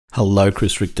Hello,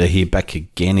 Chris Richter here, back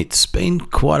again. It's been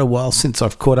quite a while since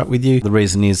I've caught up with you. The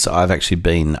reason is I've actually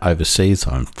been overseas.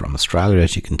 I'm from Australia,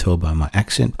 as you can tell by my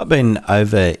accent. I've been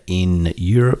over in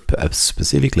Europe,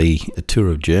 specifically a tour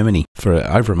of Germany for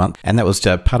over a month, and that was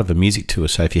part of a music tour.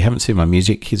 So if you haven't seen my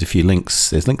music, here's a few links.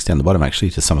 There's links down the bottom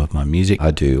actually to some of my music.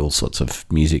 I do all sorts of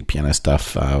music, piano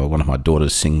stuff. One of my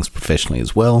daughters sings professionally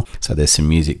as well, so there's some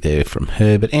music there from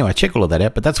her. But anyway, check all of that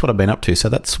out. But that's what I've been up to, so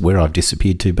that's where I've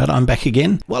disappeared to. But I'm back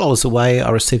again. While I was away,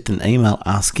 I received an email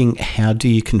asking how do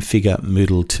you configure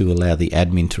Moodle to allow the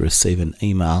admin to receive an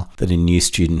email that a new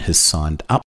student has signed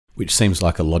up, which seems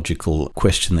like a logical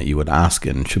question that you would ask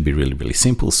and should be really, really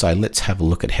simple. So let's have a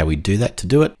look at how we do that. To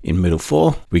do it in Moodle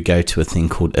 4, we go to a thing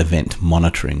called event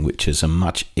monitoring, which is a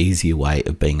much easier way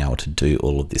of being able to do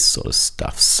all of this sort of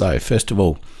stuff. So first of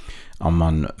all, I'm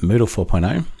on Moodle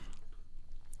 4.0.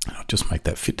 I'll just make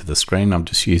that fit to the screen. I'm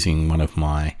just using one of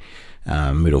my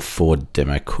Moodle 4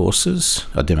 demo courses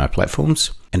or demo platforms,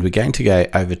 and we're going to go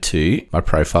over to my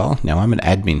profile. Now I'm an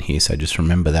admin here, so just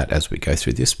remember that as we go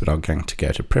through this, but I'm going to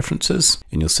go to preferences,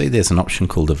 and you'll see there's an option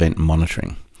called event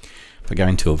monitoring. If I go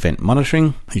into event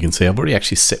monitoring, you can see I've already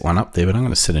actually set one up there, but I'm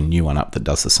going to set a new one up that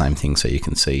does the same thing so you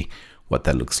can see what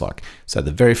that looks like. So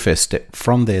the very first step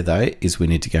from there though is we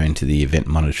need to go into the event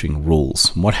monitoring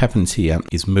rules. And what happens here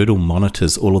is Moodle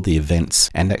monitors all of the events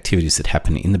and activities that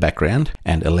happen in the background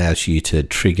and allows you to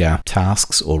trigger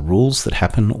tasks or rules that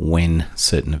happen when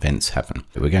certain events happen.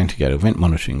 We're going to go to event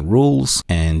monitoring rules,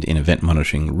 and in event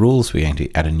monitoring rules we're going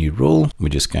to add a new rule. We're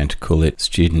just going to call it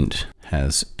student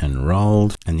has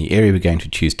enrolled, and the area we're going to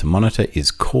choose to monitor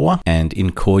is core, and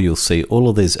in core you'll see all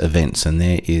of these events, and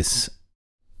there is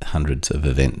hundreds of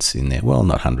events in there. Well,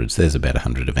 not hundreds, there's about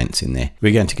 100 events in there.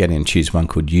 We're going to go in and choose one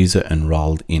called user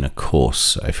enrolled in a course.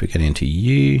 So if we get into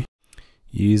user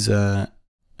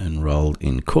enrolled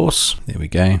in course, there we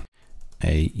go.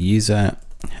 A user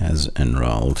has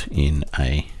enrolled in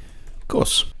a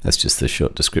course. That's just the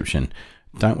short description.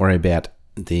 Don't worry about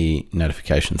the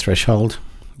notification threshold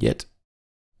yet.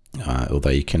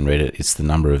 Although you can read it, it's the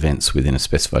number of events within a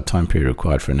specified time period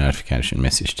required for a notification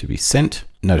message to be sent.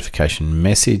 Notification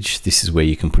message, this is where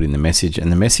you can put in the message,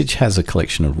 and the message has a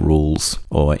collection of rules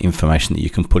or information that you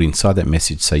can put inside that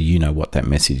message so you know what that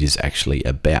message is actually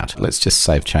about. Let's just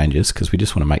save changes because we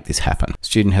just want to make this happen.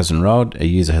 Student has enrolled, a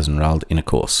user has enrolled in a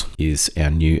course is our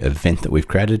new event that we've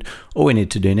created. All we need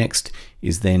to do next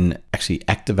is then actually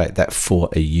activate that for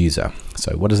a user.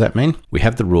 So what does that mean? We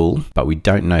have the rule, but we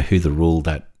don't know who the rule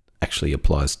that actually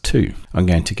applies to. I'm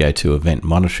going to go to event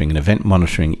monitoring, and event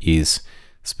monitoring is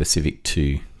specific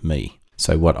to me.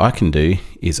 So what I can do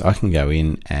is I can go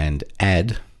in and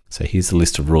add, so here's the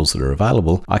list of rules that are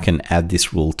available. I can add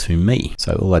this rule to me.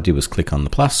 So all I did was click on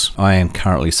the plus. I am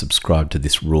currently subscribed to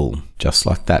this rule. Just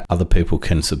like that, other people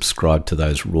can subscribe to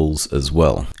those rules as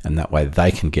well, and that way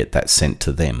they can get that sent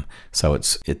to them. So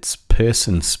it's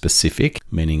person specific,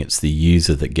 meaning it's the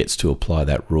user that gets to apply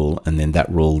that rule, and then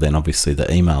that rule, then obviously the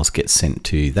emails get sent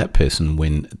to that person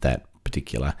when that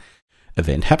particular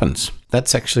event happens.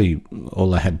 That's actually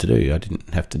all I had to do. I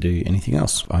didn't have to do anything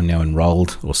else. I'm now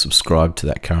enrolled or subscribed to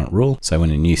that current rule. So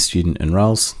when a new student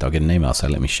enrolls, they'll get an email. So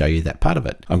let me show you that part of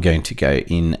it. I'm going to go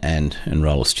in and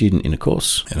enroll a student in a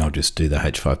course, and I'll just do the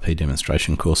H5P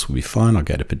demonstration course will be fine. I'll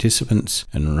go to participants,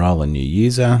 enroll a new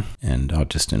user, and I'll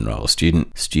just enroll a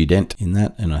student in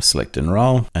that, and I select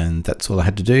enroll, and that's all I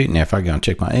had to do. Now if I go and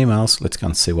check my emails, let's go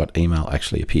and see what email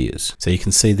actually appears. So you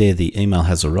can see there the email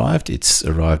has arrived. It's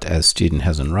arrived as student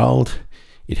has enrolled.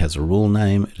 It has a rule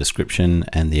name, a description,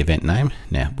 and the event name.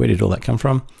 Now, where did all that come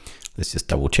from? Let's just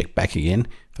double check back again.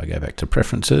 If I go back to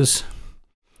preferences,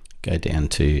 go down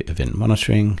to event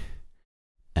monitoring,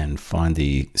 and find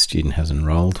the student has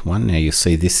enrolled one. Now you'll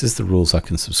see this is the rules I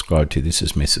can subscribe to. This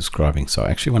is me subscribing. So I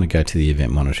actually want to go to the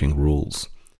event monitoring rules.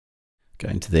 Go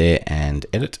into there and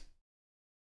edit.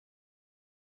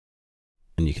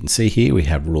 And you can see here we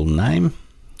have rule name,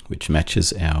 which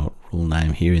matches our rule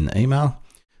name here in the email.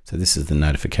 So this is the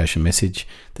notification message.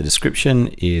 The description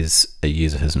is a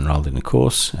user has enrolled in a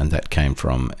course, and that came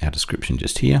from our description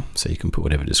just here. So you can put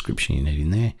whatever description you need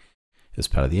in there as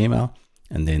part of the email,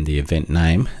 and then the event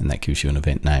name, and that gives you an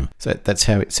event name. So that's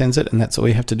how it sends it, and that's all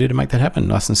you have to do to make that happen.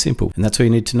 Nice and simple. And that's all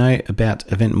you need to know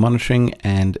about event monitoring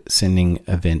and sending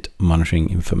event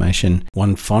monitoring information.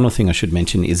 One final thing I should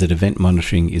mention is that event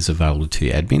monitoring is available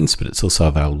to admins, but it's also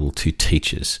available to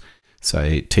teachers.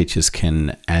 So teachers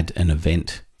can add an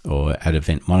event or add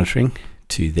event monitoring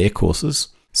to their courses,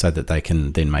 so that they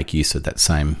can then make use of that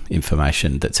same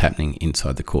information that's happening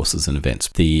inside the courses and events.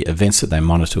 The events that they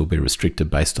monitor will be restricted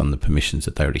based on the permissions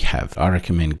that they already have. I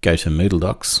recommend go to Moodle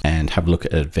Docs and have a look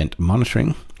at event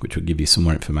monitoring, which will give you some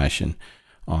more information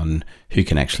on who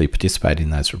can actually participate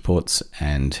in those reports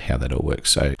and how that all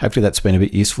works. So hopefully that's been a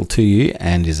bit useful to you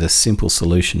and is a simple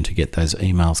solution to get those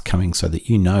emails coming so that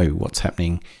you know what's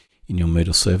happening in your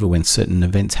Moodle server when certain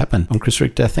events happen. I'm Chris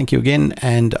Richter. Thank you again,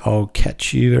 and I'll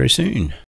catch you very soon.